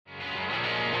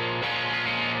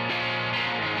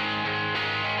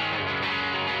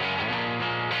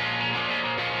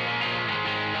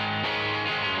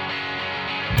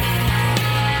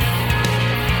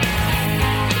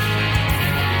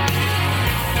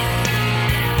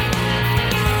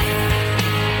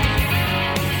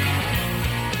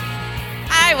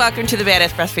welcome to the Badass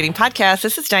Breastfeeding Podcast.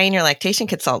 This is Diane, your lactation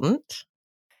consultant.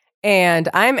 And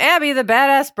I'm Abby, the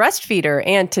Badass Breastfeeder.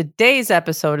 And today's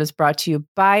episode is brought to you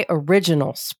by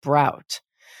Original Sprout.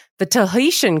 The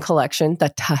Tahitian collection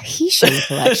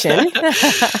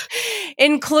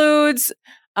includes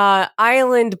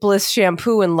Island Bliss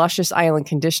shampoo and Luscious Island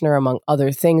conditioner, among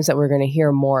other things that we're going to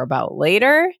hear more about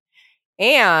later.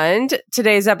 And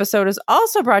today's episode is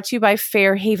also brought to you by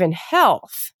Fairhaven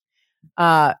Health.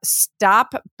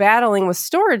 Stop battling with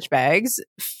storage bags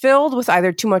filled with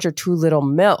either too much or too little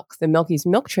milk. The Milky's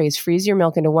milk trays freeze your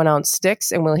milk into 1 ounce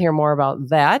sticks, and we'll hear more about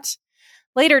that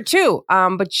later too.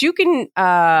 But you can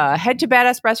head to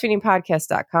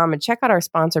badassbreastfeedingpodcast.com and check out our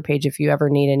sponsor page if you ever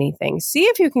need anything. See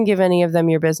if you can give any of them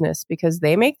your business because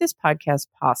they make this podcast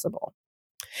possible.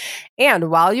 And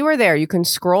while you are there, you can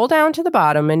scroll down to the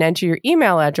bottom and enter your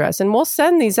email address, and we'll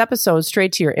send these episodes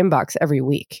straight to your inbox every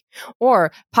week,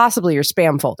 or possibly your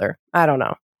spam folder. I don't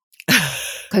know.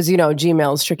 Because,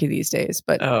 Gmail is tricky these days,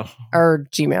 but or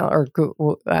Gmail or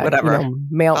whatever.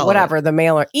 Mail, whatever. The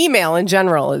mail or email in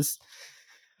general is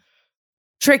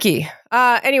tricky.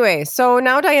 Anyway, so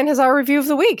now Diane has our review of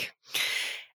the week.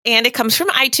 And it comes from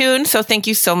iTunes. So thank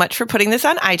you so much for putting this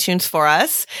on iTunes for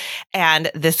us.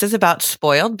 And this is about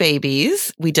spoiled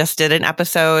babies. We just did an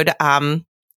episode, it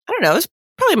was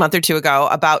probably a month or two ago,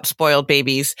 about spoiled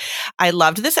babies. I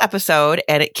loved this episode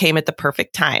and it came at the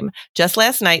perfect time. Just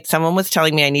last night, someone was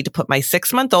telling me I need to put my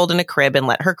 6-month-old in a crib and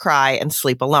let her cry and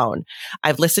sleep alone.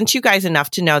 I've listened to you guys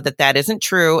enough to know that that isn't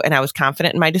true, and I was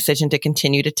confident in my decision to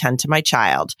continue to tend to my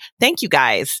child. Thank you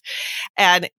guys.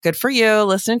 And good for you,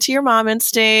 listening to your mom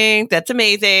instinct. That's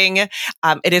amazing.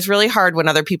 It is really hard when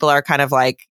other people are kind of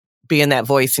like being that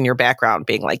voice in your background,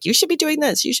 being like, you should be doing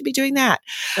this, you should be doing that.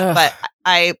 Ugh. But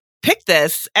I picked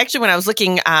this actually when I was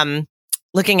looking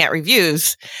at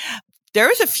reviews. There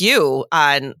was a few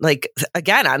on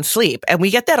on sleep, and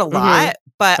we get that a lot,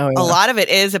 but a lot of it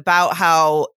is about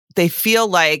how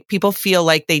people feel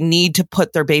like they need to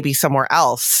put their baby somewhere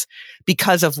else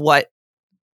because of what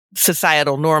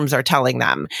societal norms are telling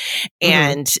them.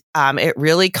 And it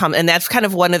really and that's kind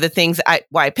of one of the things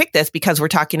why I picked this, because we're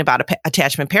talking about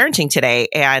attachment parenting today,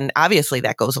 and obviously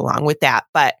that goes along with that.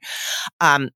 But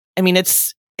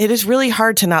it is really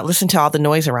hard to not listen to all the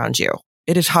noise around you.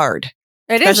 It is hard.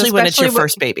 Especially when it's your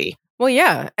first baby. Well,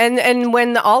 yeah. And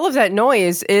when all of that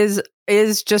noise is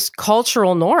just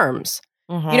cultural norms.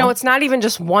 It's not even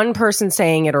just one person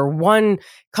saying it or one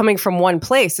coming from one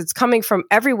place. It's coming from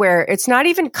everywhere. It's not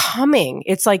even coming.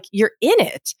 It's like you're in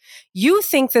it. You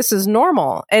think this is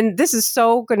normal. And this is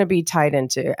so going to be tied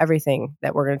into everything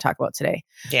that we're going to talk about today.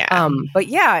 Yeah. But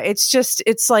yeah,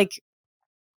 it's like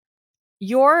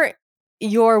your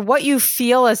what you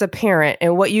feel as a parent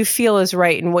and what you feel is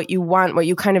right and what you want, what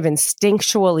you kind of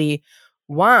instinctually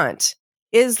want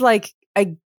is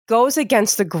goes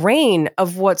against the grain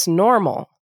of what's normal.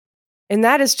 And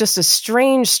that is just a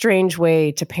strange, strange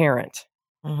way to parent.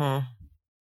 Mm-hmm.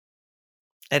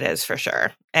 It is for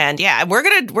sure. And yeah, we're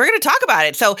gonna talk about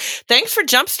it. So thanks for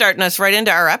jumpstarting us right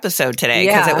into our episode today,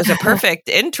 because it was a perfect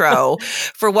intro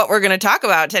for what we're going to talk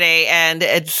about today. And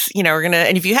it's,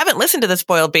 and if you haven't listened to the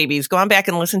Spoiled Babies, go on back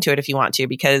and listen to it if you want to,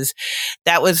 because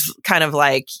that was kind of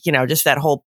like, just that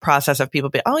whole process of people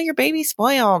being, oh, your baby's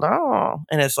spoiled. Oh,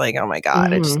 and it's like, oh my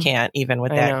God, I just can't even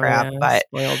with that crap. But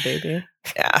spoiled baby.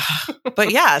 Yeah.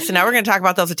 But yeah, so now we're going to talk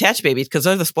about those attached babies because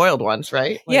they're the spoiled ones,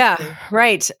 right?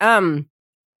 Right.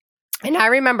 And I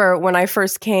remember when I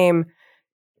first came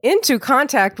into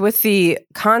contact with the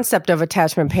concept of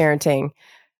attachment parenting,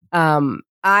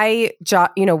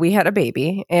 we had a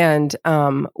baby, and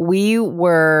we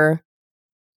were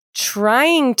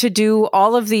trying to do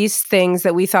all of these things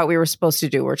that we thought we were supposed to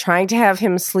do. We're trying to have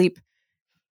him sleep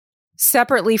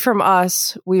separately from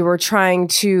us. We were trying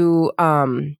to,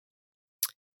 kind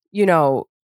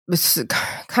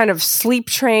of sleep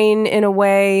train in a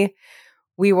way.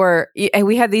 We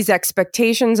had these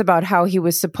expectations about how he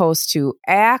was supposed to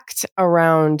act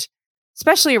around,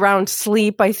 especially around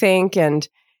sleep, I think. And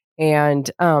we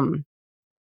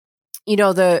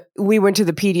went to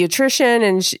the pediatrician,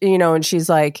 and she's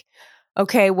like,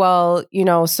 okay, well,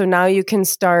 so now you can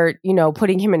start,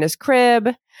 putting him in his crib.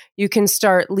 You can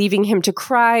start leaving him to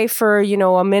cry for,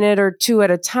 a minute or two at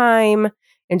a time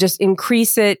and just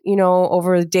increase it,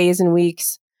 over days and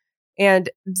weeks. And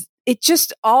it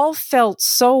just all felt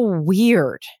so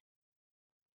weird,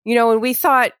 and we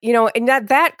thought, and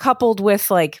that coupled with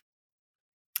like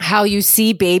how you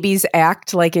see babies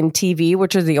act like in TV,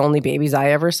 which are the only babies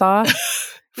I ever saw,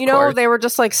 they were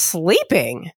just like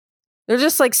sleeping. They're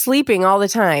just like sleeping all the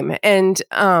time. And,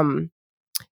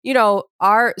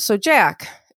 so Jack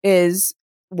is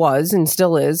was and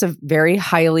still is a very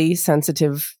highly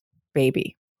sensitive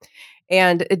baby.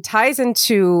 And it ties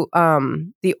into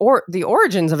the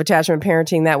origins of attachment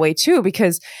parenting that way too,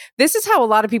 because this is how a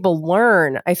lot of people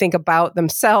learn, I think, about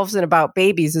themselves and about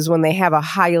babies is when they have a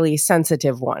highly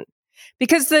sensitive one.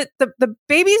 Because the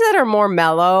babies that are more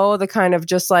mellow, the kind of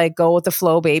just like go with the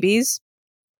flow babies,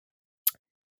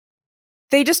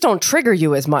 they just don't trigger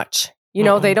you as much. You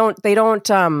know, they don't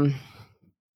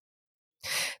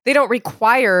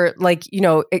require like, you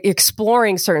know,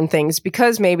 exploring certain things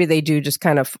because maybe they do just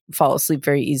kind of fall asleep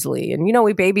very easily. And, you know,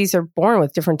 we babies are born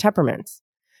with different temperaments.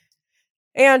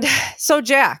 And so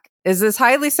Jack is this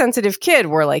highly sensitive kid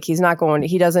where like, he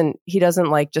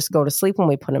doesn't like just go to sleep when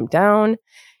we put him down.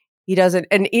 He doesn't.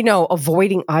 And, you know,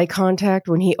 avoiding eye contact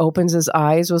when he opens his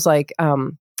eyes was like,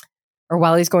 or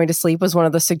while he's going to sleep was one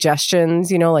of the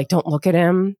suggestions, you know, like don't look at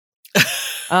him.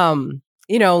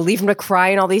 You know, leave him to cry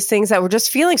and all these things that were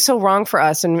just feeling so wrong for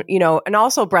us. And, you know, and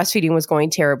also breastfeeding was going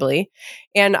terribly.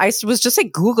 And I was just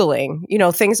like Googling, you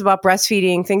know, things about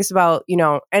breastfeeding, things about, you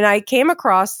know, and I came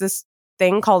across this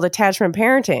thing called attachment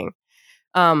parenting,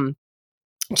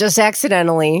 just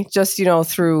accidentally, just, you know,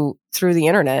 through the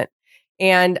internet.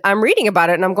 And I'm reading about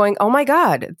it and I'm going, oh my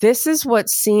God, this is what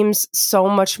seems so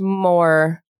much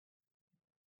more.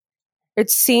 It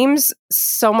seems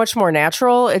so much more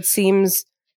natural. It seems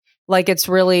like it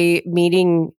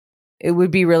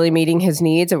would be really meeting his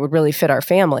needs. It would really fit our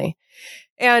family.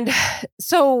 And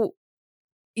so,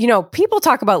 you know, people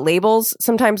talk about labels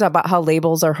sometimes about how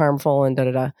labels are harmful and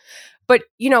da-da-da. But,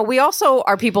 you know, we also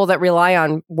are people that rely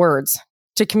on words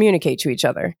to communicate to each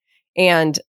other.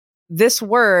 And this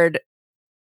word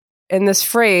and this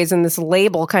phrase and this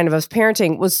label kind of as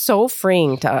parenting was so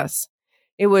freeing to us.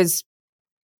 It was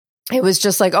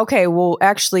just like, okay, well,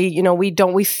 actually, you know,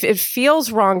 it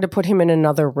feels wrong to put him in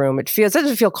another room. It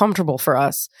doesn't feel comfortable for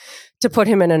us to put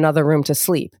him in another room to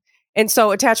sleep. And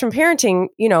so attachment parenting,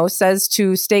 you know, says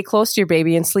to stay close to your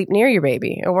baby and sleep near your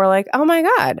baby. And we're like, oh my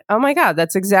God,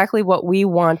 that's exactly what we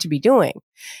want to be doing.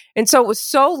 And so it was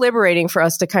so liberating for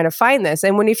us to kind of find this.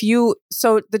 And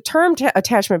so the term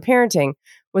attachment parenting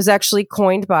was actually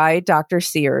coined by Dr.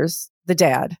 Sears, the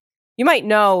dad. You might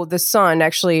know the son,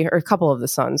 actually, or a couple of the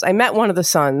sons. I met one of the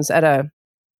sons at a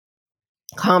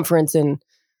conference in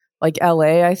like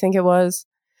LA, I think it was,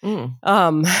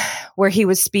 where he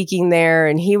was speaking there,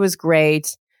 and he was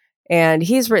great. And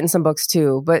he's written some books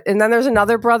too. And then there's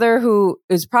another brother who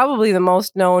is probably the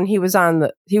most known. He was on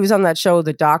that show,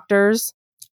 The Doctors.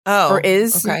 Oh, or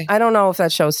is. Okay. I don't know if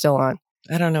that show's still on.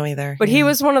 I don't know either. But he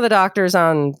was one of the doctors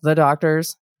on The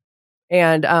Doctors.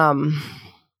 And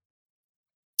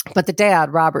but the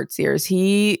dad, Robert Sears,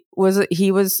 he was a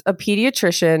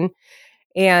pediatrician,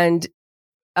 and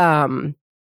I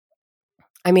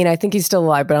mean, I think he's still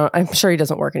alive, but I'm sure he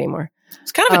doesn't work anymore.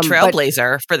 It's kind of a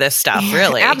trailblazer for this stuff,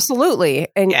 really. Absolutely.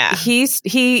 And he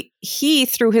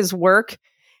through his work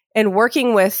and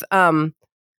working with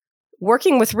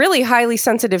really highly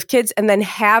sensitive kids, and then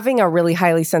having a really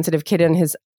highly sensitive kid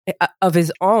of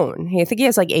his own. I think he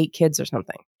has like 8 kids or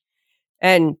something.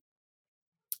 And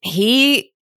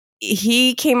he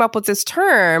came up with this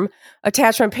term,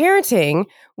 attachment parenting,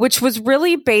 which was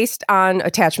really based on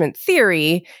attachment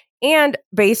theory and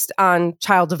based on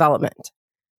child development,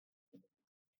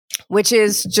 which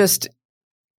is just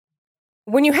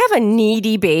when you have a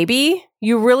needy baby,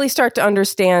 you really start to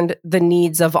understand the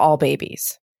needs of all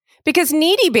babies. Because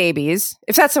needy babies,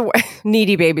 if that's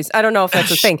needy babies, I don't know if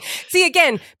that's a thing. See,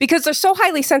 again, because they're so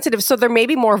highly sensitive, so they're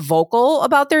maybe more vocal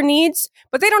about their needs,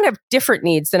 but they don't have different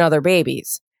needs than other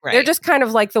babies. Right. They're just kind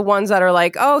of like the ones that are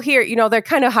like, oh, here, you know, they're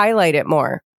kind of highlight it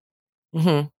more.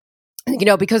 Mm-hmm. You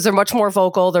know, because they're much more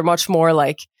vocal. They're much more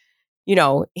like, you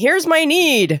know, here's my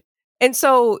need. And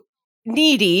so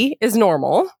needy is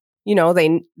normal. You know,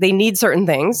 they need certain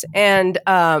things. And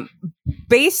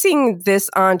basing this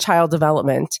on child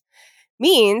development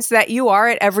means that you are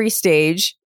at every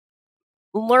stage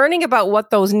learning about what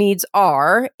those needs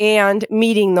are and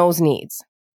meeting those needs.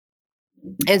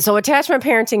 And so attachment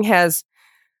parenting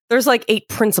there's like 8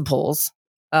 principles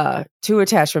to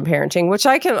attachment parenting, which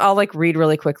I'll like read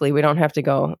really quickly. We don't have to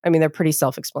go. I mean, they're pretty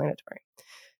self-explanatory.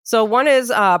 So one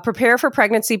is prepare for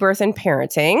pregnancy, birth, and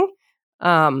parenting.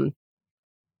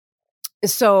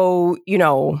 So, you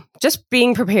know, just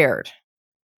being prepared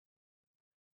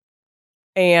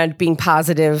and being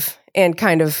positive and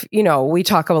kind of, you know, we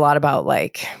talk a lot about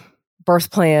like birth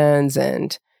plans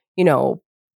and, you know,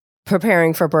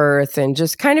 preparing for birth and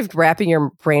just kind of wrapping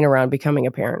your brain around becoming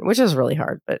a parent, which is really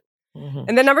hard. But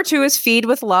And then number 2 is feed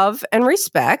with love and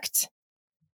respect.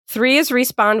 3 is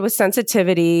respond with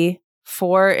sensitivity.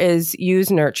 4 is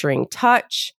use nurturing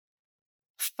touch.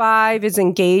 5 is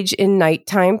engage in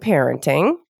nighttime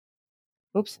parenting.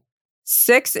 Oops.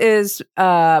 6 is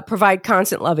provide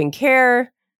constant loving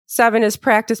care. 7 is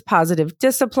practice positive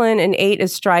discipline. And 8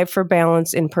 is strive for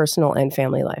balance in personal and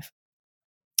family life.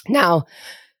 Now,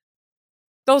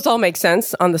 those all make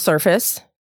sense on the surface.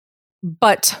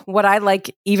 But what I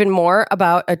like even more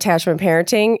about attachment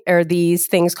parenting are these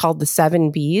things called the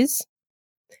 7 Bs.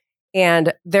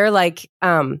 And they're like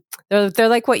they're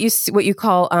like what you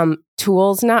call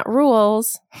tools, not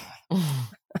rules.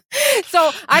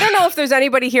 So I don't know if there's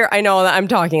anybody here. I know that I'm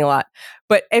talking a lot,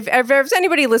 but if there's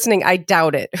anybody listening, I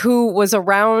doubt it, who was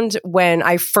around when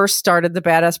I first started the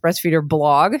Badass Breastfeeder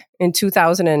blog in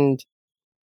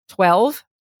 2012.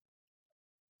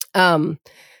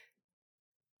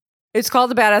 It's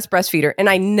called the Badass Breastfeeder, and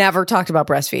I never talked about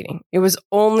breastfeeding. It was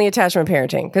only attachment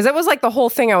parenting, because it was like the whole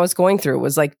thing I was going through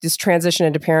was like this transition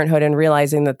into parenthood and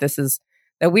realizing that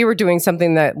that we were doing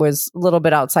something that was a little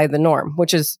bit outside the norm,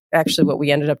 which is actually what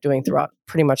we ended up doing throughout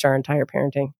pretty much our entire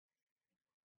parenting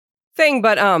thing.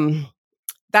 But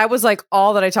that was like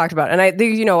all that I talked about. And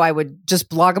I would just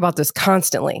blog about this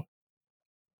constantly.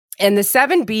 And the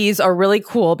 7 Bs are really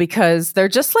cool because they're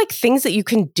just like things that you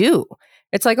can do.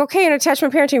 It's like, okay, in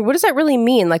attachment parenting, what does that really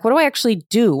mean? Like, what do I actually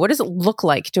do? What does it look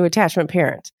like to attachment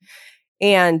parent?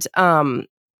 And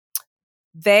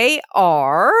they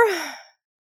are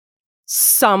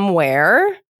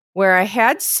somewhere where I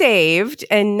had saved,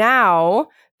 and now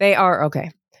they are,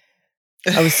 okay.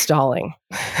 I was stalling.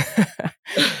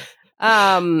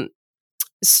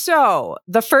 So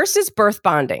the first is birth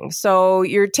bonding. So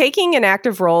you're taking an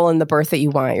active role in the birth that you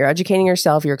want. You're educating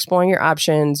yourself. You're exploring your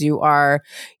options. You are,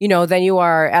 then you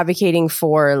are advocating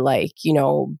for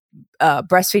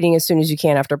breastfeeding as soon as you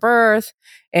can after birth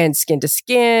and skin to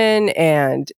skin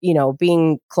and,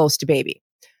 being close to baby.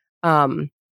 And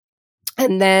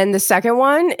then the second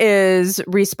one is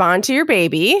respond to your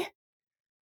baby.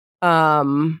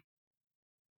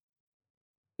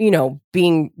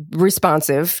 Being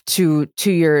responsive to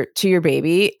your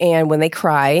baby. And when they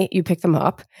cry, you pick them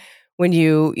up. When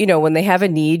when they have a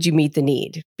need, you meet the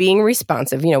need. Being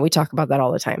responsive, we talk about that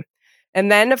all the time.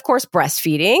 And then, of course,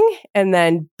 breastfeeding, and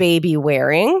then baby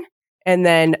wearing, and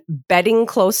then bedding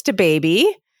close to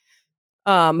baby.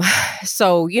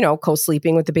 So,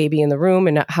 co-sleeping with the baby in the room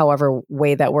and however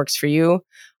way that works for you.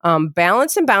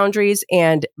 Balance and boundaries,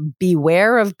 and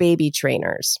beware of baby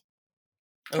trainers.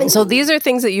 And so these are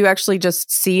things that you actually just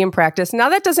see in practice. Now,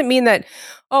 that doesn't mean that,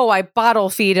 I bottle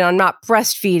feed and I'm not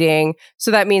breastfeeding,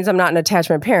 so that means I'm not an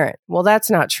attachment parent. Well, that's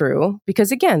not true, because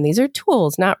again, these are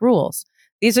tools, not rules.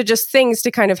 These are just things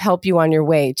to kind of help you on your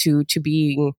way to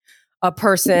being a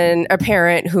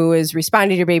parent who is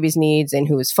responding to your baby's needs and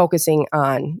who is focusing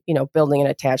on, building an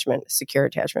attachment, secure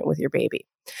attachment with your baby.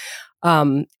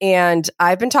 And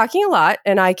I've been talking a lot,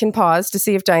 and I can pause to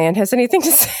see if Diane has anything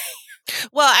to say.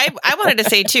 Well, I wanted to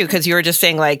say too, because you were just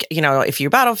saying if you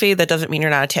bottle feed, that doesn't mean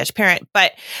you're not an attached parent.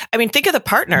 But I mean, think of the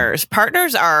partners.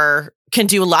 Partners can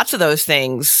do lots of those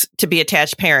things to be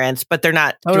attached parents, but they're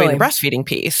not doing the breastfeeding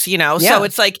piece, Yeah. So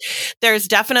it's like, there's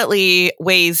definitely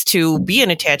ways to be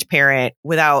an attached parent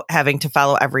without having to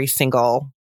follow every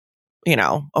single,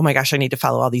 oh my gosh, I need to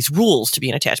follow all these rules to be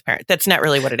an attached parent. That's not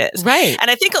really what it is. Right.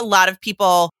 And I think a lot of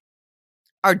people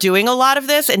are doing a lot of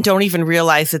this and don't even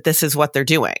realize that this is what they're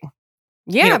doing.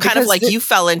 Yeah, kind of like you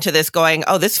fell into this going,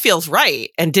 oh, this feels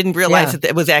right, and didn't realize that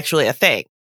it was actually a thing.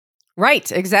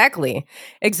 Right. Exactly.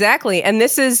 And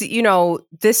this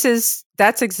is,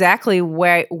 that's exactly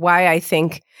why I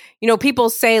think,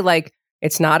 people say like,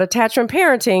 it's not attachment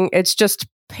parenting, it's just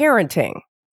parenting.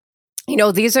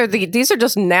 These are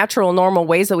just natural, normal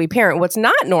ways that we parent. What's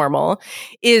not normal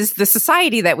is the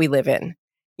society that we live in.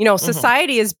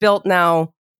 Society is built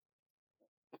now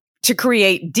to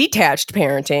create detached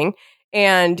parenting.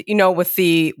 And, with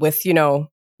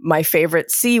my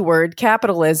favorite C word,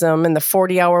 capitalism, and the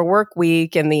 40-hour work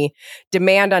week and the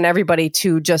demand on everybody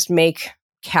to just make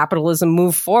capitalism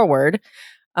move forward,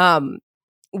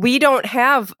 we don't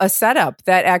have a setup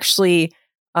that actually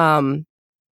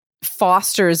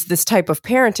fosters this type of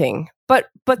parenting. But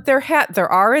there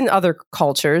are in other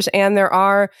cultures, and there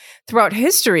are throughout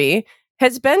history,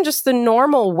 has been just the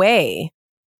normal way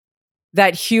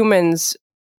that humans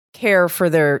care for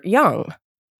their young.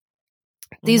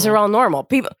 These are all normal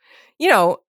people.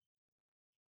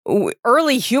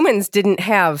 Early humans didn't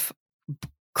have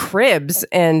cribs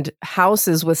and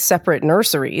houses with separate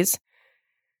nurseries.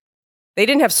 They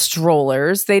didn't have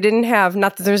strollers. They didn't have,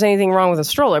 not that there's anything wrong with a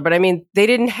stroller, but I mean, they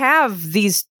didn't have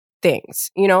these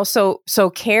things, so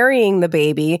carrying the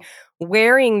baby,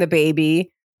 wearing the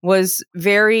baby, was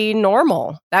very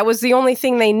normal. That was the only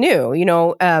thing they knew,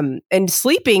 and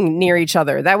sleeping near each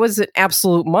other. That was an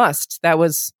absolute must. That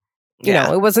was,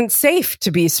 it wasn't safe to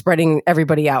be spreading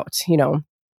everybody out,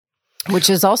 which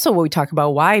is also what we talk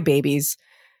about, why babies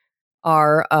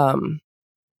are, don't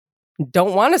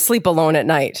want to sleep alone at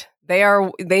night. They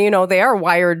are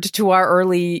wired to our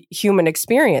early human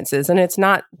experiences, and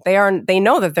they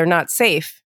know that they're not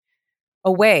safe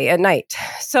away at night.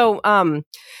 So, I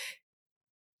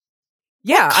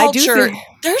do think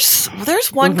there's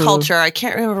one culture, I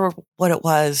can't remember what it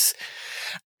was,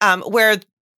 where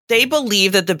they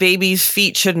believe that the baby's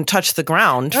feet shouldn't touch the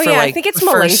ground. I think it's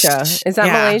Malaysia. Is that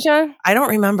Malaysia? I don't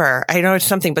remember. I know it's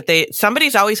something, but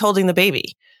somebody's always holding the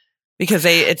baby because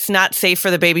it's not safe for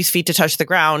the baby's feet to touch the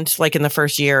ground like in the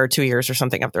first year or 2 years or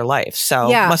something of their life. So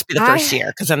it must be the first year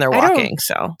because then they're walking.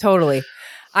 So totally.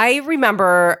 I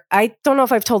remember, I don't know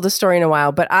if I've told this story in a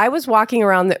while, but I was walking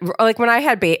around, when I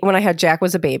had Jack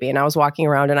was a baby, and I was walking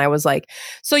around and I was like,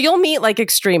 so you'll meet like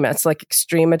extremists, like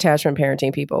extreme attachment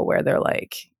parenting people where they're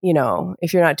like,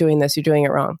 if you're not doing this, you're doing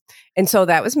it wrong. And so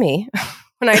that was me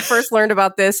when I first learned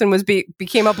about this and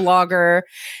became a blogger,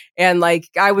 and like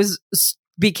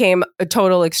became a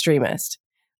total extremist.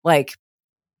 Like,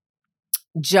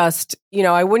 just,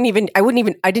 I didn't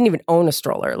even own a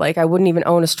stroller. Like, I wouldn't even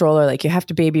own a stroller. Like, you have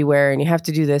to baby wear and you have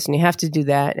to do this and you have to do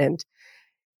that. And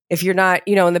if you're not,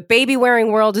 and the baby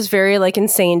wearing world is very like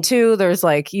insane too. There's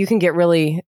like, you can get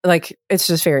really like, it's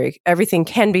just everything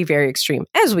can be very extreme,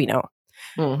 as we know.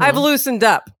 Mm-hmm. I've loosened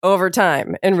up over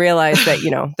time and realized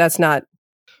that, that's not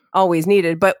always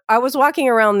needed. But I was walking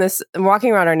around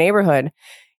our neighborhood,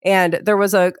 and there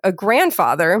was a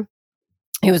grandfather.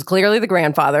 He was clearly the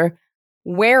grandfather,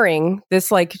 wearing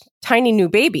this like tiny new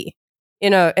baby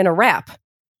in a wrap.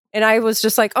 And I was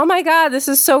just like, oh my God, this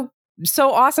is so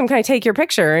awesome. Can I take your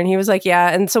picture? And he was like, yeah.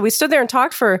 And so we stood there and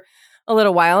talked for a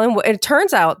little while. And it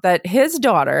turns out that his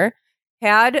daughter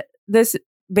had this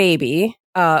baby,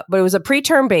 but it was a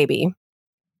preterm baby.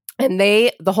 And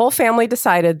the whole family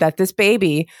decided that this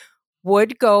baby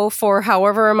would go for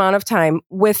however amount of time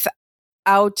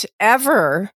without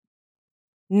ever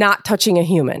not touching a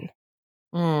human.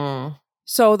 Mm.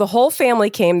 So the whole family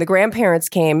came, the grandparents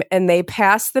came, and they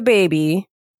passed the baby,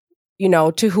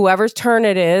 to whoever's turn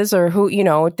it is, or who,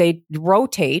 they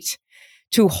rotate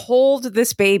to hold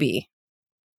this baby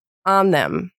on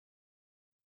them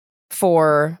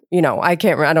for, I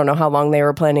don't know how long they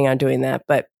were planning on doing that,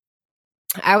 but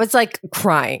I was like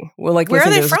crying. Well, like, where are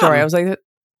they from? Story. I was like,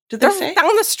 did they say?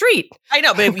 Down the street. I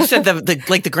know, but you said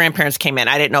the grandparents came in.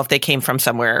 I didn't know if they came from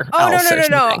somewhere else.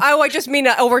 No. I just mean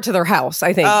over to their house.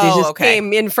 I think they just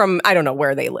came in from, I don't know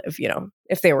where they live,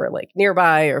 if they were like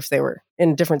nearby or if they were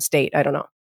in a different state. I don't know.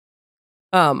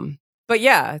 But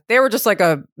yeah, they were just like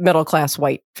a middle-class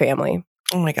white family.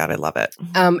 Oh my God, I love it.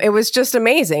 It was just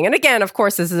amazing. And again, of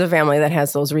course, this is a family that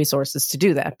has those resources to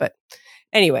do that. But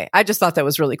anyway, I just thought that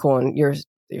was really cool. And your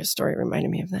story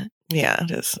reminded me of that. Yeah,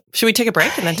 it is. Should we take a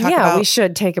break and then talk about... Yeah, we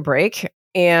should take a break,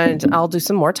 and I'll do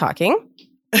some more talking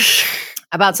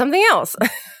about something else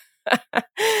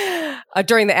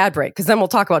during the ad break, because then we'll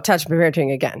talk about attachment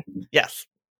parenting again. Yes.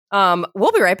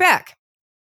 We'll be right back.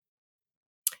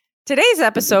 Today's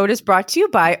episode is brought to you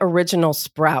by Original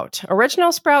Sprout.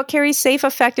 Original Sprout carries safe,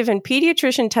 effective, and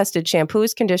pediatrician-tested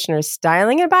shampoos, conditioners,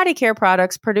 styling, and body care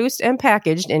products produced and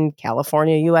packaged in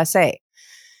California, USA.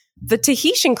 The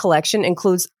Tahitian collection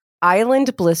includes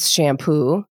Island Bliss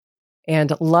shampoo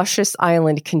and Luscious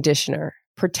Island conditioner,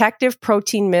 protective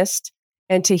protein mist,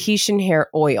 and Tahitian hair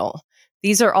oil.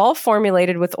 These are all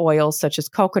formulated with oils such as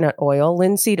coconut oil,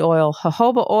 linseed oil,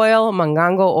 jojoba oil,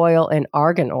 mangango oil, and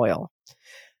argan oil.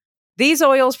 These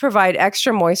oils provide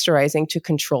extra moisturizing to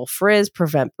control frizz,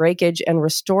 prevent breakage, and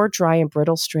restore dry and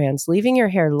brittle strands, leaving your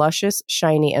hair luscious,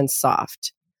 shiny, and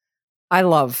soft. I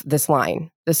love this line.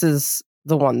 This is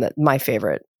the one that my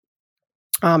favorite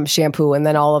shampoo, and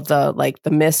then all of the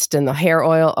mist and the hair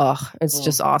oil. It's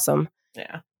just awesome.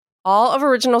 Yeah. All of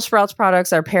Original Sprouts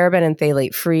products are paraben and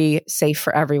phthalate free, safe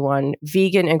for everyone,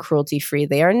 vegan and cruelty free.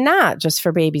 They are not just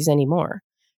for babies anymore.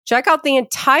 Check out the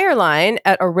entire line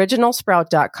at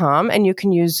originalsprout.com, and you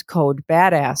can use code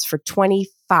BADASS for 25%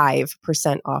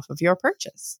 off of your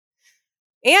purchase.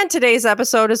 And today's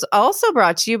episode is also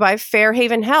brought to you by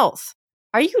Fairhaven Health.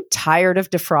 Are you tired of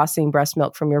defrosting breast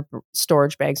milk from your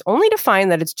storage bags only to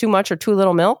find that it's too much or too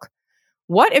little milk?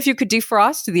 What if you could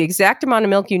defrost to the exact amount of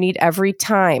milk you need every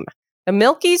time? The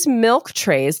Milky's milk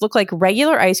trays look like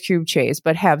regular ice cube trays,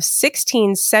 but have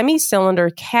 16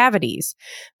 semi-cylinder cavities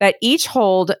that each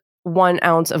hold 1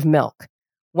 ounce of milk.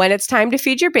 When it's time to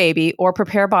feed your baby or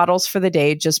prepare bottles for the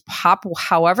day, just pop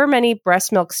however many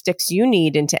breast milk sticks you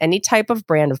need into any type of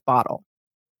brand of bottle.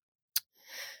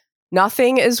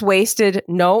 Nothing is wasted,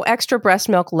 no extra breast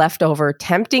milk left over,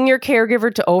 tempting your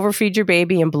caregiver to overfeed your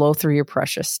baby and blow through your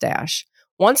precious stash.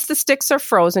 Once the sticks are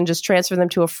frozen, just transfer them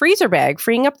to a freezer bag,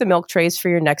 freeing up the milk trays for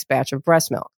your next batch of breast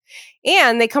milk.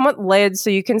 And they come with lids so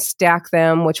you can stack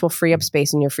them, which will free up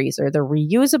space in your freezer. They're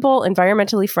reusable,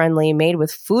 environmentally friendly, made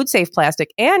with food-safe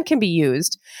plastic, and can be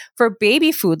used for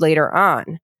baby food later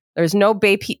on. There's no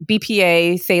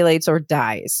BPA, phthalates, or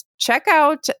dyes. Check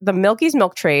out the Milky's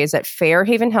milk trays at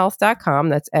fairhavenhealth.com.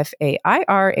 That's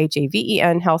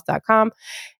FAIRHAVEN health.com.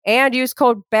 And use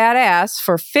code BADASS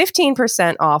for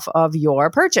 15% off of your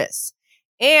purchase.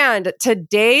 And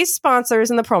today's sponsors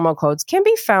and the promo codes can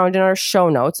be found in our show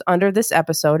notes under this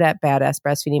episode at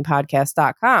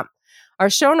badassbreastfeedingpodcast.com. Our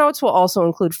show notes will also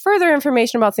include further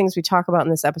information about things we talk about in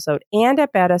this episode and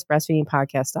at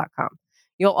badassbreastfeedingpodcast.com.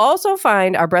 You'll also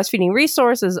find our breastfeeding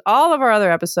resources, all of our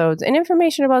other episodes, and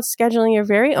information about scheduling your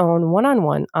very own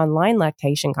one-on-one online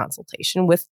lactation consultation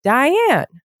with Diane.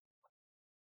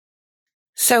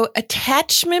 So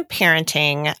attachment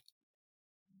parenting,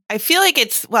 I feel like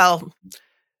it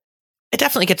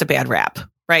definitely gets a bad rap,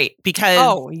 right?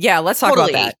 Because let's talk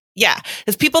about that. Yeah,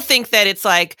 because people think that it's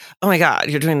like, oh my God,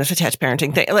 you're doing this attached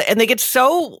parenting thing. And they get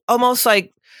so almost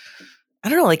like, I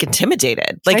don't know, like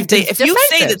intimidated. Like if you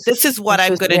say that this is what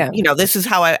I'm going to, this is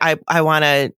how I want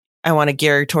to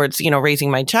gear towards,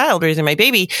 raising my child, raising my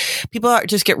baby. People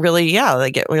get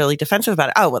really defensive about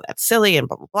it. Oh, well, that's silly and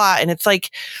blah, blah, blah. And it's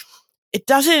like,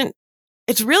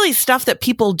 it's really stuff that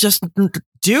people just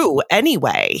do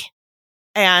anyway.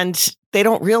 And they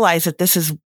don't realize that this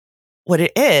is what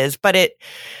it is, but I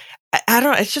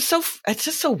don't know. It's just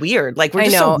so weird. Like we're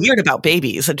just so weird about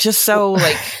babies. It's just so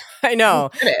like, I know.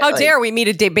 How dare we meet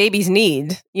a baby's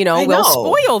need? We'll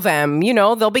spoil them.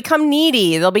 They'll become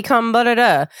needy. They'll become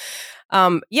blah-da-da.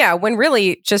 When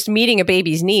really just meeting a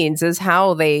baby's needs is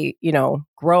how they,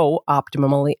 grow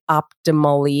optimally,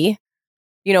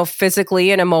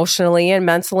 physically and emotionally and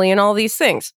mentally and all these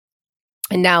things.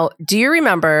 And now, do you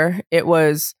remember it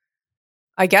was,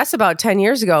 I guess about 10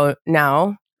 years ago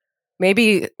now,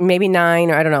 maybe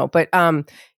 9, or I don't know. But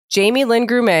Jamie Lynn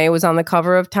Grumet was on the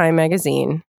cover of Time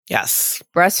magazine. Yes.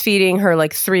 Breastfeeding her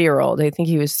 3-year-old. I think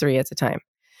he was 3 at the time.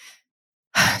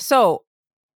 So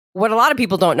what a lot of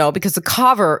people don't know, because the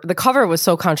cover was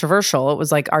so controversial. It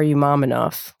was like, "Are you mom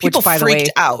enough?" People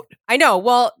freaked out. I know.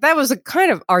 Well, that was a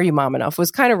kind of "Are you mom enough?"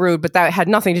 was kind of rude, but that had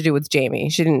nothing to do with Jamie.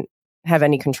 She didn't have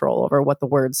any control over what the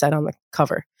word said on the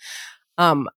cover.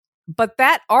 But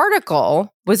that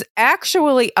article was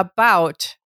actually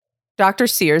about Dr.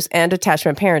 Sears and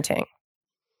attachment parenting.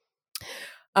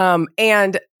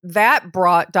 And that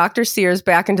brought Dr. Sears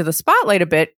back into the spotlight a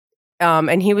bit.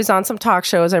 And he was on some talk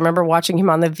shows. I remember watching him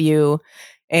on The View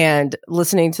and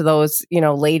listening to those,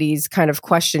 ladies kind of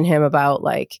question him about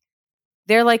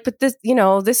they're like, but this,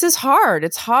 this is hard.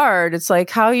 It's hard. It's like,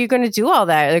 how are you going to do all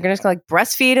that? They're going to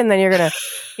breastfeed, and then you're going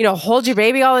to, hold your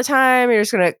baby all the time. You're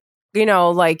just going to,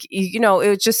 it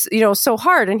was just, so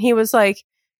hard. And he was like,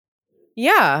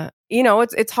 yeah,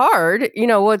 it's hard.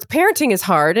 Parenting is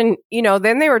hard. And,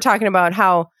 then they were talking about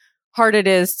how hard it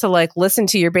is to listen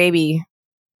to your baby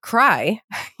cry,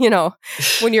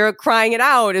 when you're crying it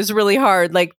out is really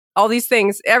hard. All these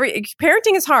things,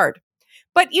 parenting is hard.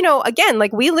 But, again,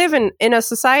 we live in a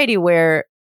society where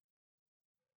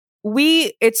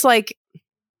it's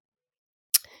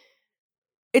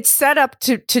set up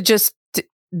to just,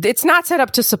 it's not set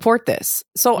up to support this.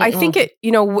 So I think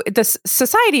the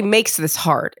society makes this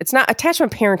hard. It's not,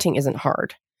 attachment parenting isn't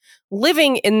hard.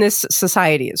 Living in this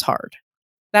society is hard.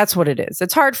 That's what it is.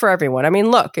 It's hard for everyone. I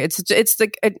mean, look, it's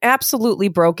an absolutely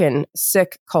broken,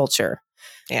 sick culture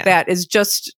that is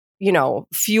just,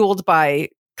 fueled by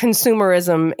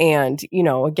consumerism and,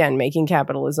 again, making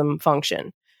capitalism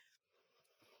function.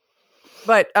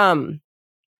 But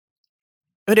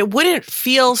it wouldn't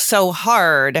feel so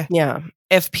hard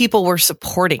if people were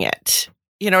supporting it.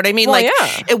 You know what I mean? Well,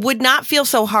 it would not feel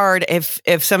so hard if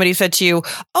somebody said to you,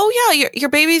 "Oh yeah, your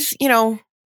baby's,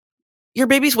 your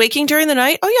baby's waking during the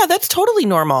night. Oh yeah, that's totally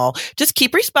normal. Just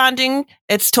keep responding.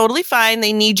 It's totally fine.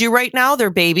 They need you right now. They're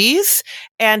babies,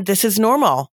 and this is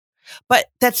normal." But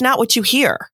that's not what you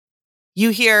hear. You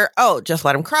hear, "Oh, just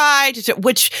let them cry,"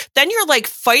 which then you're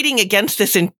fighting against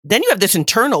this, and then you have this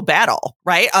internal battle,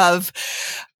 right? Of,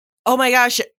 oh my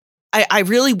gosh, I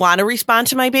really want to respond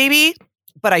to my baby,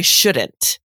 but I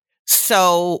shouldn't.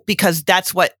 So, because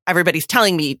that's what everybody's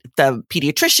telling me, the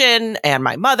pediatrician and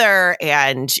my mother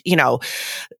and,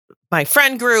 my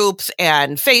friend groups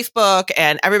and Facebook,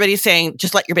 and everybody's saying,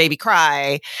 just let your baby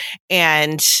cry.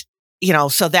 And,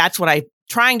 so that's what I'm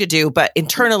trying to do. But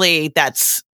internally,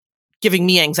 that's giving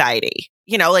me anxiety,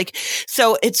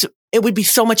 so it would be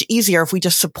so much easier if we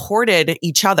just supported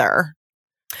each other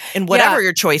in whatever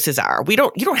your choices are. You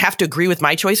don't have to agree with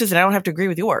my choices and I don't have to agree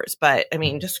with yours, but I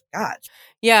mean, just God.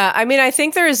 Yeah. I mean, I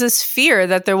think there is this fear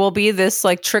that there will be this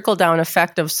like trickle down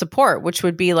effect of support, which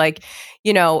would be like,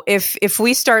 if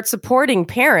we start supporting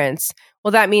parents,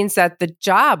 well, that means that the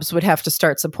jobs would have to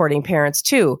start supporting parents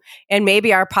too. And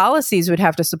maybe our policies would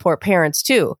have to support parents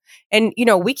too. And,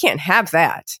 we can't have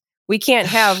that. We can't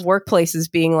have workplaces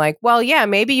being like, well, yeah,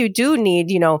 maybe you do need,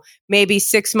 maybe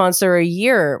 6 months or a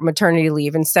year maternity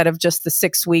leave instead of just the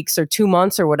 6 weeks or 2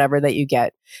 months or whatever that you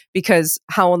get. Because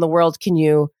how in the world can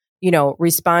you,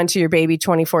 respond to your baby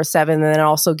 24/7 and then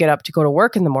also get up to go to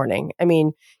work in the morning? I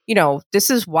mean, this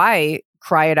is why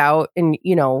Cry It Out and,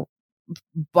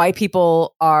 why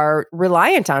people are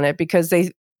reliant on it, because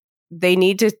they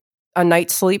need a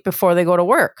night's sleep before they go to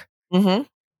work. Mm-hmm.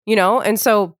 And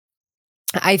so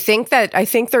I think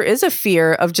there is a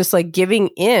fear of just like giving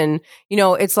in.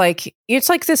 It's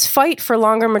like this fight for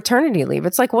longer maternity leave.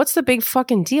 It's like, what's the big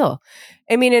fucking deal?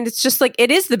 I mean, and it's just like,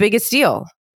 it is the biggest deal.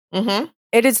 Mm-hmm.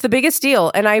 It is the biggest deal.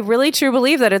 And I really truly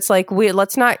believe that it's like, we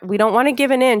don't want to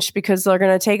give an inch because they're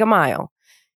going to take a mile,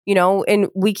 and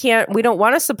we don't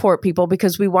want to support people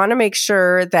because we want to make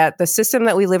sure that the system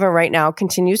that we live in right now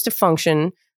continues to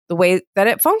function the way that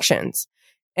it functions.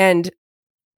 And,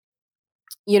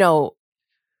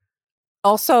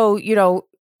 also, there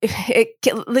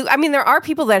are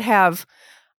people that have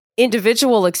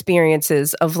individual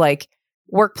experiences of like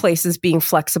workplaces being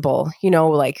flexible,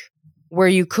 like where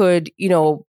you could,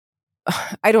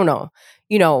 I don't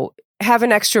know, have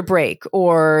an extra break,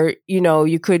 or, you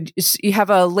have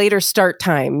a later start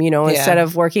time, instead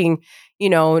of working,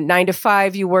 9 to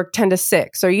 5, you work 10 to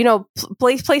 6, or,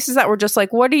 places that were just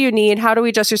like, what do you need? How do we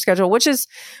adjust your schedule? Which is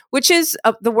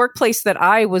the workplace that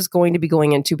I was going to be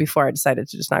going into before I decided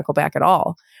to just not go back at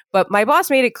all. But my boss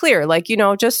made it clear, like,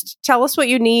 just tell us what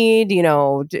you need,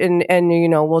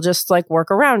 and we'll just like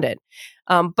work around it.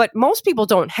 But most people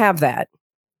don't have that.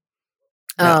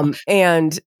 No.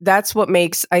 And that's what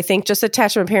makes, I think, just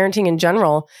attachment parenting in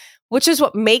general, which is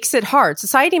what makes it hard.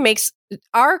 Society makes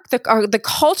the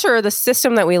culture, the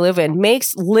system that we live in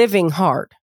makes living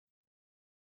hard.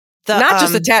 Not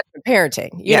just attachment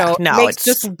parenting, makes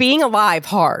just being alive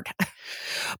hard.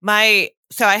 So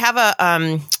I have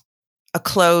a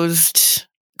closed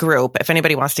group. If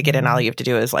anybody wants to get in, all you have to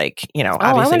do is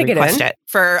obviously request it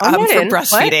for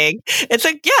breastfeeding. What?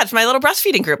 It's my little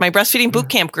breastfeeding group, my breastfeeding boot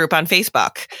camp group on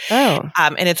Facebook. Oh,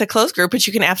 and it's a closed group, but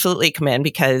you can absolutely come in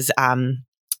because,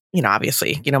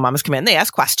 obviously, mamas come in, they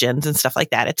ask questions and stuff like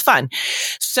that. It's fun.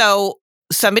 So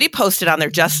somebody posted on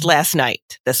there just last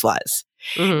night. This was.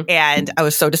 Mm-hmm. And I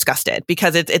was so disgusted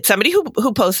because it's somebody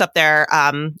who posts up there,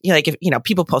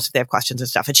 people post if they have questions and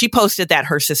stuff. And she posted that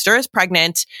her sister is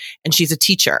pregnant and she's a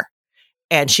teacher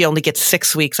and she only gets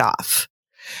 6 weeks off.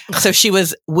 So she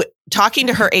was talking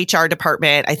to her HR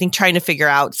department, I think trying to figure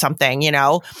out something,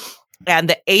 and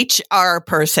the HR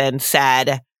person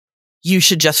said, you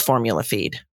should just formula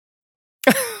feed.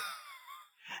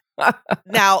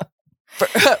 Now,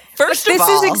 first of all,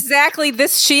 this is exactly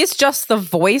this. She is just the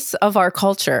voice of our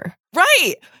culture,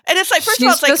 right? And it's like, first of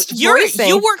all, it's like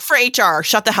you work for HR.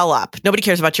 Shut the hell up. Nobody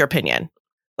cares about your opinion.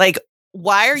 Like,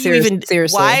 why are you even?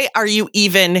 Seriously. Why are you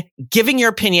even giving your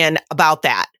opinion about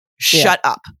that? Shut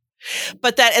up.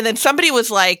 But and then somebody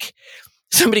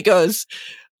goes,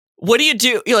 what do you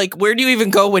do? You're like, where do you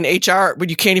even go when you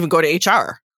can't even go to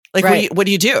HR? Like, right. What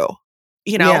do you do?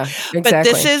 Yeah, exactly. But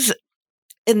this is.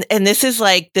 And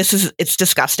it's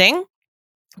disgusting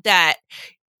that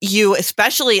you,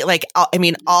 especially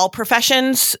all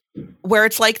professions where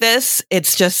it's like this,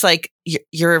 it's just like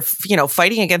you're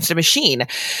fighting against a machine.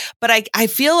 But I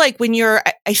feel like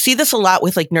I see this a lot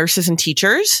with like nurses and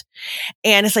teachers,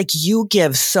 and it's like you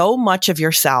give so much of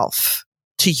yourself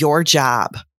to your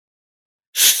job,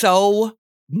 so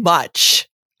much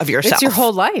of yourself. It's your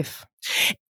whole life.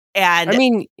 And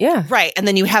right. And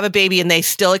then you have a baby and they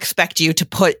still expect you to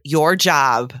put your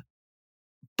job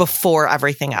before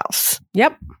everything else.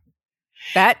 Yep.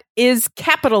 That is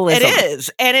capitalism. It is.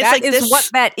 And it's what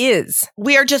that is.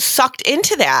 We are just sucked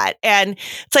into that. And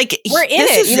it's like,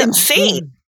 this is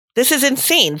insane. This is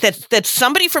insane that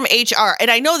somebody from HR,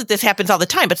 and I know that this happens all the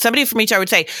time, but somebody from HR would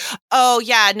say, oh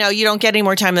yeah, no, you don't get any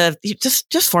more time.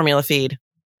 Just formula feed.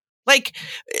 Like,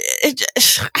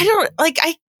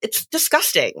 it's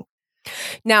disgusting.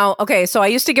 Now, okay, so I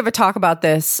used to give a talk about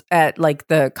this at like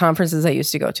the conferences I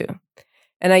used to go to.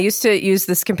 And I used to use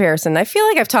this comparison. I feel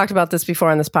like I've talked about this before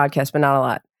on this podcast, but not a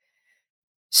lot.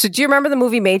 So do you remember the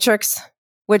movie Matrix?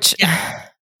 Which I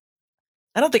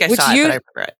don't think I saw it, but I remember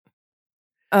it.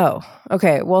 Oh,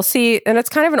 okay. Well, see, and it's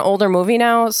kind of an older movie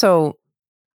now, so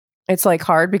it's like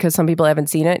hard because some people haven't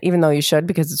seen it, even though you should,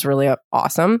 because it's really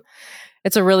awesome.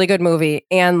 It's a really good movie.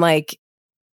 And like,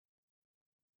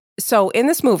 so in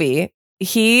this movie,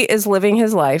 he is living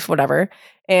his life, whatever,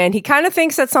 and he kind of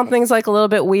thinks that something's like a little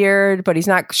bit weird, but he's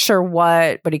not sure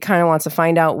what, but he kind of wants to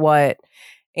find out what.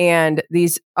 And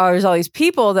there's all these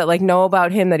people that like know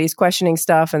about him, that he's questioning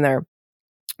stuff, and they're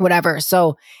whatever.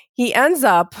 So he ends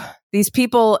up, he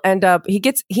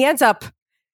ends up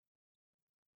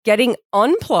getting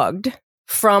unplugged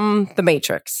from the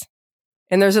Matrix.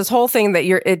 And there's this whole thing that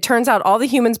it turns out all the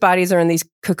humans' bodies are in these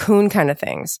cocoon kind of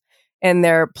things, and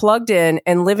they're plugged in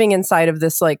and living inside of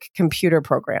this like computer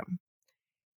program.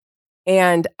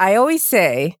 And I always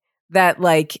say that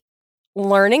like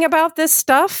learning about this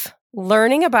stuff,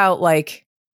 learning about like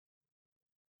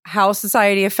how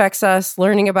society affects us,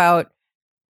 learning about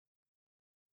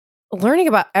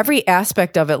every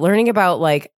aspect of it, learning about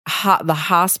like the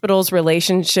hospital's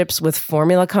relationships with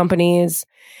formula companies,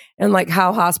 and like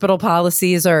how hospital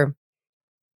policies are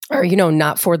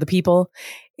not for the people.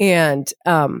 And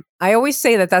I always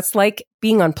say that that's like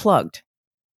being unplugged.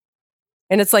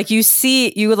 And it's like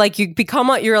you're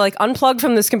like unplugged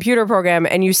from this computer program,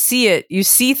 and you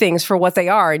see things for what they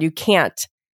are, and you can't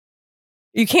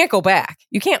go back.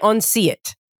 You can't unsee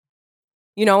it.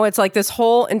 It's like this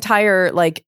whole entire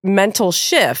like mental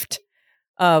shift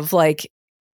of like,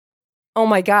 oh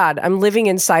my God, I'm living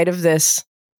inside of this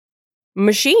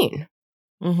machine.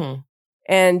 Mm-hmm.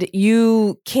 And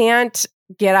you can't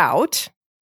get out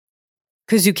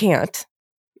because you can't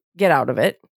get out of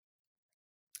it.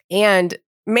 And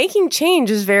making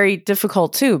change is very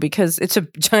difficult too, because it's a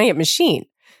giant machine.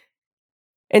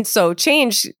 And so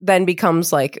change then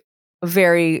becomes like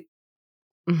very,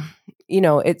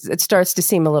 it starts to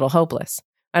seem a little hopeless.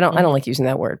 I don't like using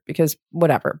that word because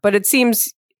whatever, but it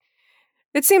seems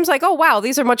like, oh wow,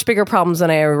 these are much bigger problems than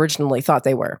I originally thought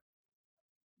they were.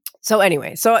 So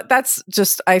anyway, so that's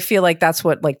just, I feel like that's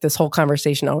what like this whole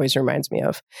conversation always reminds me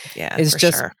of. Yeah, is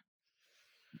just sure.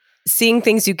 Seeing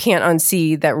things you can't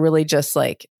unsee that really just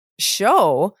like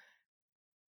show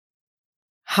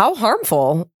how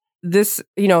harmful this,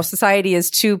 society is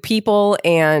to people,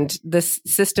 and this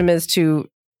system is to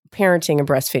parenting and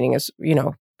breastfeeding, is,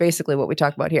 basically what we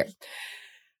talk about here.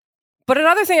 But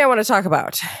another thing I want to talk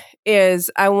about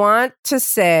is I want to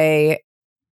say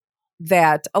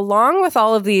that along with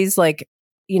all of these, like,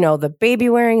 the baby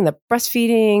wearing, the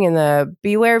breastfeeding, and the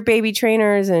beware of baby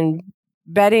trainers, and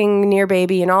bedding near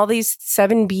baby, and all these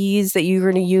 7 Bs that you're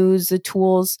going to use, the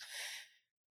tools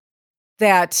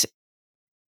that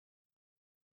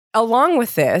along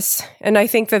with this, and I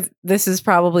think that this is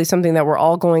probably something that we're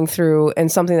all going through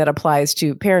and something that applies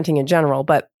to parenting in general,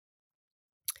 but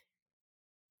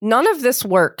none of this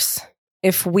works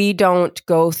if we don't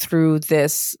go through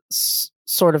this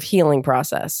sort of healing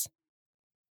process,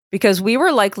 because we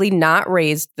were likely not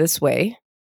raised this way.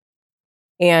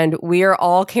 And we are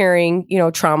all carrying,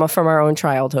 trauma from our own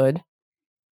childhood,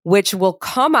 which will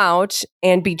come out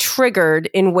and be triggered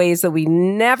in ways that we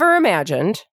never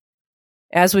imagined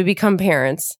as we become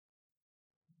parents.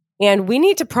 And we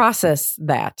need to process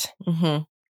that. Mm-hmm.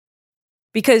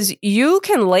 Because you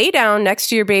can lay down next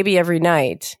to your baby every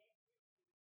night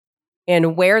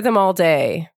and wear them all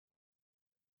day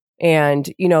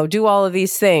and, do all of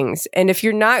these things. And if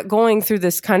you're not going through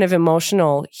this kind of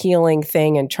emotional healing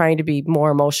thing and trying to be more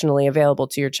emotionally available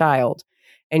to your child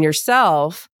and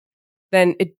yourself,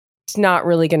 then it's not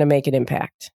really going to make an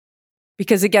impact.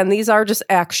 Because again, these are just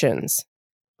actions,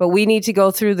 but we need to go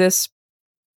through this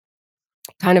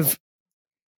kind of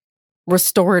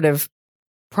restorative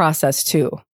process too.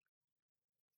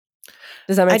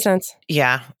 Does that make sense?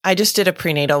 Yeah. I just did a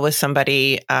prenatal with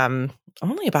somebody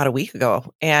only about a week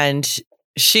ago. And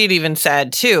she'd even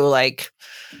said too, like,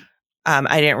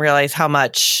 I didn't realize how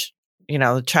much,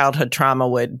 childhood trauma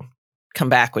would come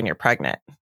back when you're pregnant.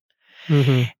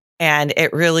 Mm-hmm. And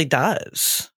it really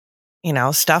does.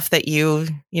 Stuff that you,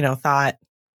 thought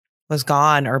was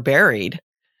gone or buried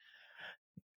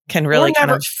can really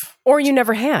or you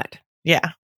never had.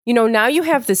 Yeah. Now you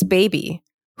have this baby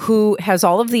who has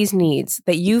all of these needs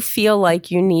that you feel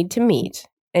like you need to meet.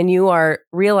 And you are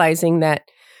realizing that,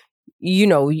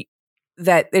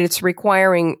 that it's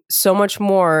requiring so much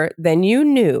more than you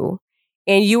knew.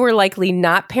 And you were likely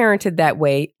not parented that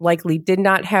way, likely did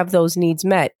not have those needs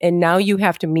met. And now you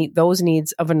have to meet those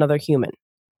needs of another human.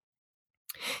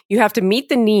 You have to meet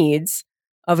the needs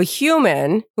of a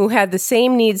human who had the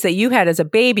same needs that you had as a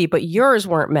baby, but yours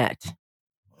weren't met.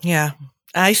 Yeah.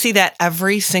 I see that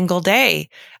every single day,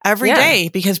 every day,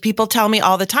 because people tell me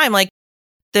all the time, like,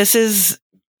 this is,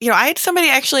 I had somebody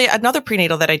actually, another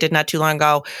prenatal that I did not too long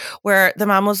ago, where the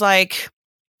mom was like,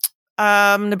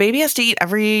 the baby has to eat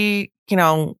every,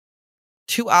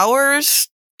 2 hours,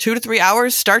 2 to 3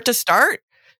 hours, start to start.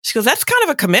 She goes, that's kind of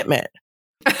a commitment.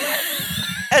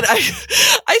 And I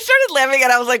started laughing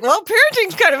and I was like, well,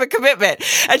 parenting's kind of a commitment.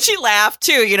 And she laughed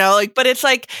too, but it's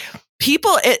like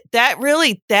people,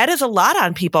 that is a lot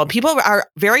on people. People are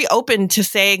very open to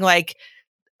saying like,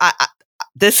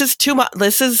 this is too much.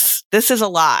 This is a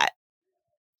lot.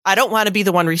 I don't want to be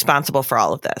the one responsible for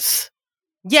all of this.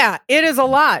 Yeah, it is a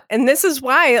lot. And this is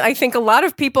why I think a lot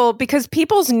of people, because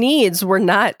people's needs were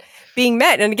not being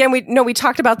met. And again, we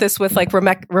talked about this with like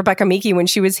Rebecca Meeke when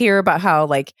she was here about how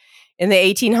like in the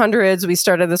 1800s, we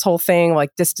started this whole thing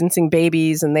like distancing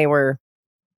babies and they were,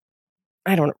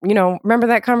 I don't know, remember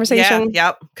that conversation?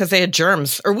 Yeah, because they had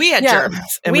germs or we had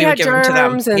germs and we had would give them to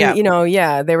them.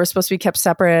 And, they were supposed to be kept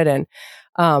separate.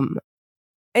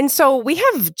 And so we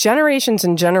have generations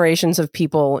and generations of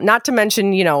people, not to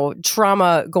mention,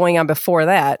 trauma going on before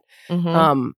that,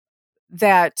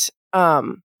 that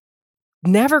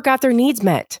never got their needs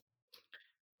met.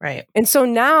 Right. And so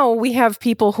now we have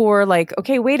people who are like,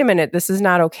 okay, wait a minute, this is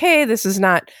not okay. This is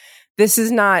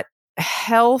not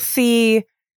healthy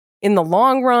in the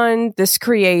long run. This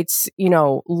creates,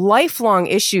 lifelong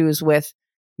issues with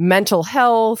mental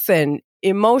health and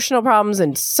emotional problems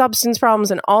and substance problems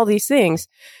and all these things.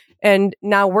 And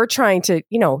now we're trying to,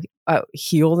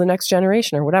 heal the next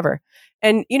generation or whatever.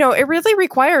 And, it really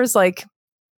requires like,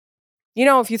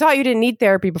 if you thought you didn't need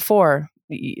therapy before,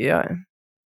 you're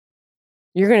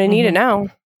going to need it now.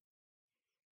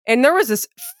 And there was this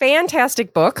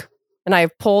fantastic book, and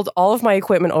I've pulled all of my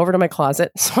equipment over to my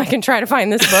closet so I can try to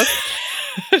find this book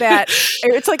that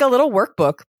it's like a little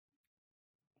workbook.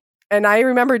 And I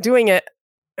remember doing it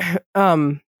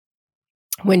when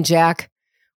Jack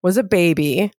was a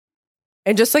baby,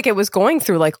 and just like it was going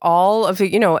through like all of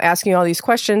it, asking all these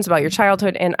questions about your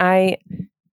childhood. And I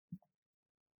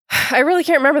really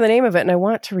can't remember the name of it. And I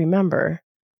want to remember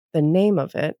the name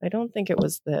of it. I don't think it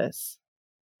was this.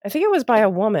 I think it was by a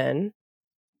woman.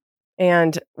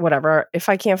 And whatever, if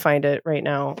I can't find it right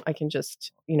now, I can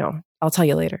just, I'll tell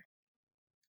you later.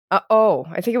 I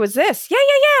think it was this. Yeah.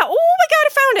 Oh my God, I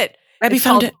found it. Abby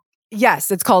found it.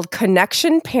 Yes, it's called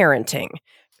Connection Parenting.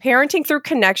 Parenting through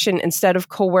connection instead of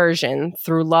coercion,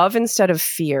 through love instead of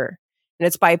fear. And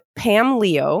it's by Pam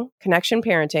Leo, Connection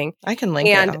Parenting. I can link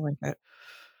it. I'll link it.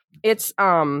 It's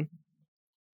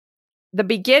the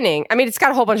beginning. I mean, it's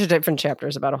got a whole bunch of different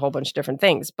chapters about a whole bunch of different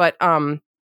things, but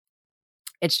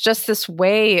it's just this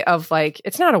way of like,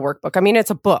 it's not a workbook. I mean, it's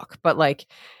a book, but like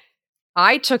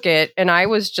I took it and I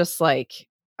was just like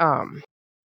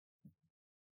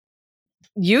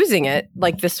using it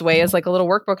like this way as like a little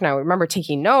workbook. And I remember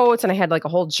taking notes and I had like a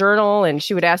whole journal, and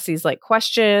she would ask these like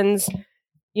questions,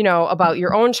 about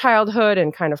your own childhood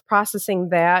and kind of processing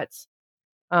that.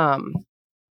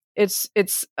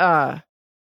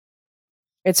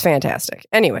 It's fantastic.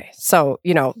 Anyway, so,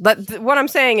 what I'm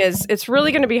saying is it's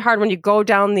really going to be hard when you go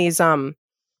down these, when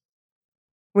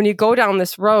you go down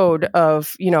this road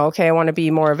of, okay, I want to be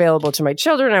more available to my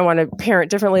children. I want to parent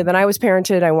differently than I was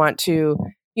parented. I want to,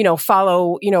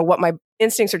 follow, what my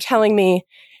instincts are telling me.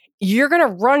 You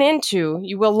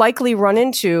will likely run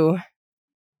into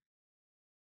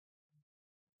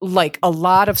like a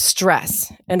lot of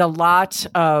stress and a lot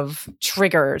of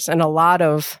triggers and a lot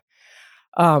of,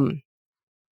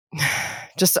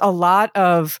 just a lot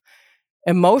of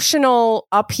emotional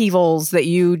upheavals that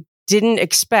you didn't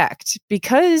expect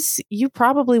because you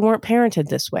probably weren't parented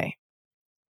this way.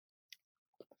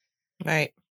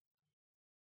 Right.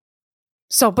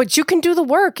 So, but you can do the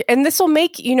work, and this will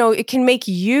make, it can make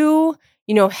you,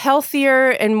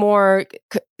 healthier and more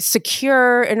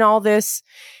secure and all this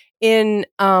in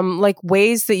like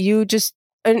ways that you just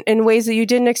in ways that you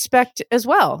didn't expect as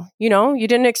well. You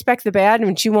didn't expect the bad,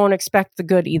 and you won't expect the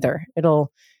good either.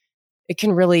 It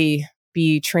can really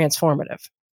be transformative.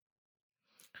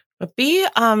 But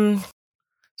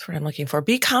that's what I'm looking for.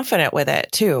 Be confident with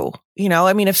it too.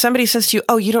 I mean, if somebody says to you,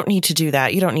 oh, you don't need to do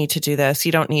that. You don't need to do this.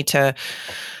 You don't need to,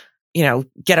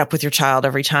 get up with your child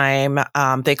every time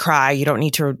they cry. You don't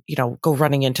need to, go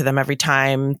running into them every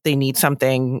time they need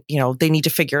something. They need to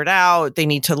figure it out. They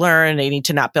need to learn. They need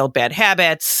to not build bad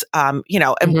habits. And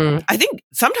I think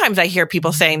sometimes I hear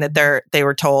people saying that they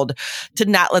were told to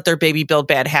not let their baby build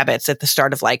bad habits at the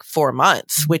start of like 4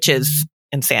 months, which is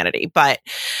insanity. But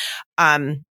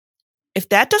if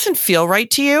that doesn't feel right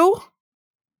to you,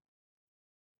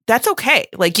 that's okay.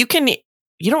 Like you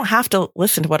don't have to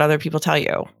listen to what other people tell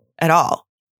you at all.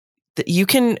 You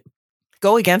can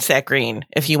go against that green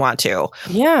if you want to.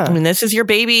 Yeah. I mean, this is your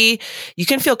baby. You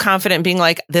can feel confident being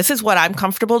like, this is what I'm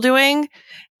comfortable doing.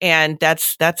 And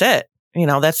that's it.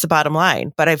 That's the bottom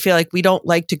line. But I feel like we don't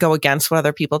like to go against what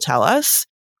other people tell us.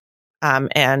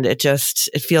 And it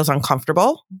feels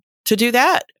uncomfortable to do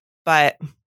that. But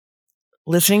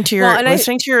listening to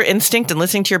your instinct and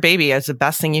listening to your baby is the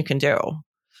best thing you can do.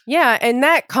 Yeah. And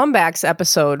that comebacks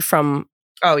episode from,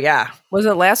 oh yeah, was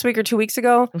it last week or 2 weeks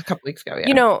ago? A couple weeks ago.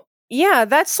 Yeah. Yeah,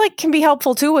 that's like can be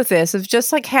helpful too with this. Of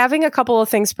just like having a couple of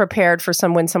things prepared for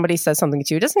when somebody says something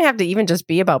to you. It doesn't have to even just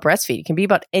be about breastfeed. It can be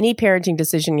about any parenting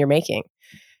decision you're making.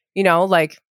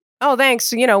 Like, oh,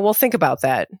 thanks. We'll think about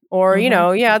that. Or,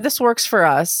 yeah, this works for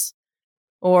us.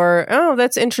 Or, oh,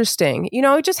 that's interesting.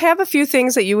 Just have a few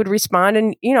things that you would respond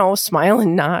and, smile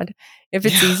and nod if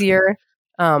it's easier.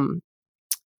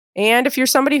 And if you're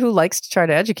somebody who likes to try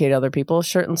to educate other people,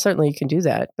 certainly you can do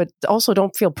that. But also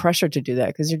don't feel pressured to do that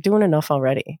because you're doing enough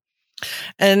already.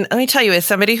 And let me tell you, as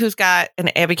somebody who's got,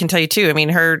 and Abby can tell you too, I mean,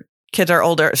 her kids are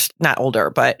not older,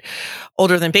 but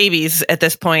older than babies at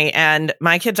this point. And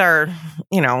my kids are,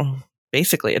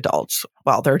 basically adults.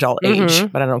 Well, they're adult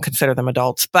age, but I don't consider them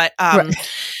adults. But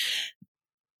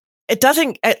it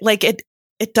doesn't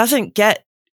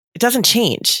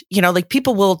change. Like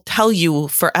people will tell you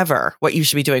forever what you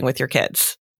should be doing with your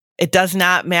kids. It does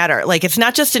not matter. Like it's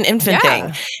not just an infant thing.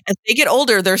 As they get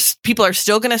older, people are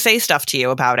still going to say stuff to you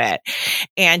about it.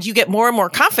 And you get more and more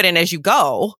confident as you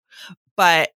go,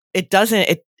 but it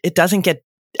doesn't get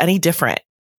any different.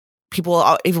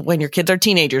 People, even when your kids are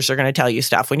teenagers, they're going to tell you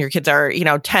stuff. When your kids are,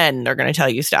 10, they're going to tell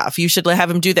you stuff. You should have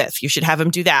them do this. You should have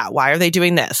them do that. Why are they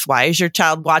doing this? Why is your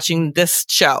child watching this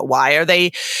show? Why are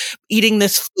they eating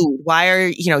this food? Why are,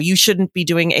 you shouldn't be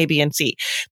doing A, B, and C.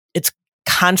 It's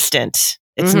constant.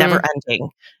 It's never ending.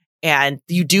 And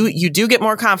you do get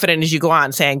more confident as you go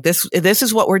on saying this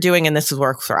is what we're doing and this is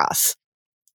work for us.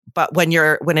 But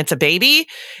when it's a baby,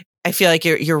 I feel like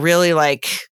you're really like,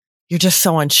 you're just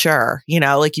so unsure,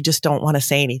 like you just don't want to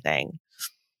say anything.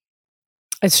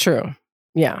 It's true.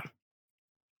 Yeah.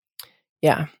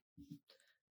 Yeah.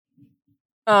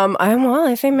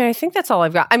 I think that's all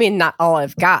I've got. I mean, not all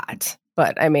I've got,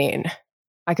 but I mean,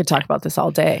 I could talk about this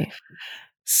all day.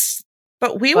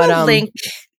 But will link.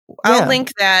 I'll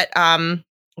link that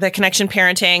the Connection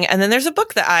Parenting, and then there's a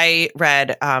book that I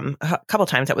read a couple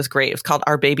times that was great. It was called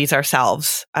Our Babies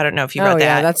Ourselves. I don't know if you read that.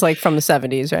 Yeah, that's like from the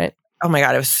 70s, right? Oh my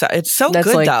God, it's so that's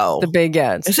good like though. The big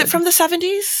Is it from the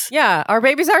 70s? Yeah, Our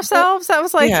Babies Ourselves. That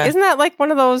was like, isn't that like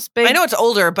one of those big? I know it's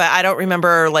older, but I don't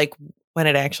remember like when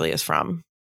it actually is from.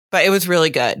 But it was really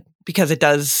good because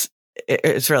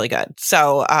it's really good.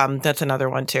 So that's another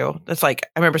one too. That's like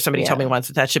I remember somebody told me once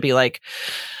that should be like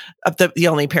the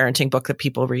only parenting book that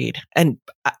people read, and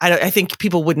I think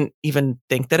people wouldn't even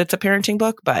think that it's a parenting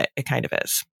book, but it kind of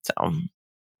is. So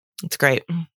it's great.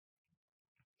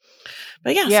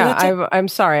 But so I'm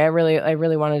sorry. I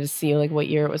really wanted to see like what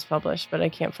year it was published, but I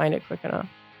can't find it quick enough.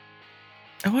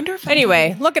 I wonder if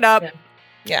anyway, look it up.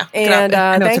 Yeah. And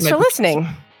thanks for listening.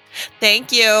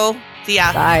 Thank you. See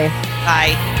ya. Bye.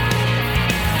 Bye.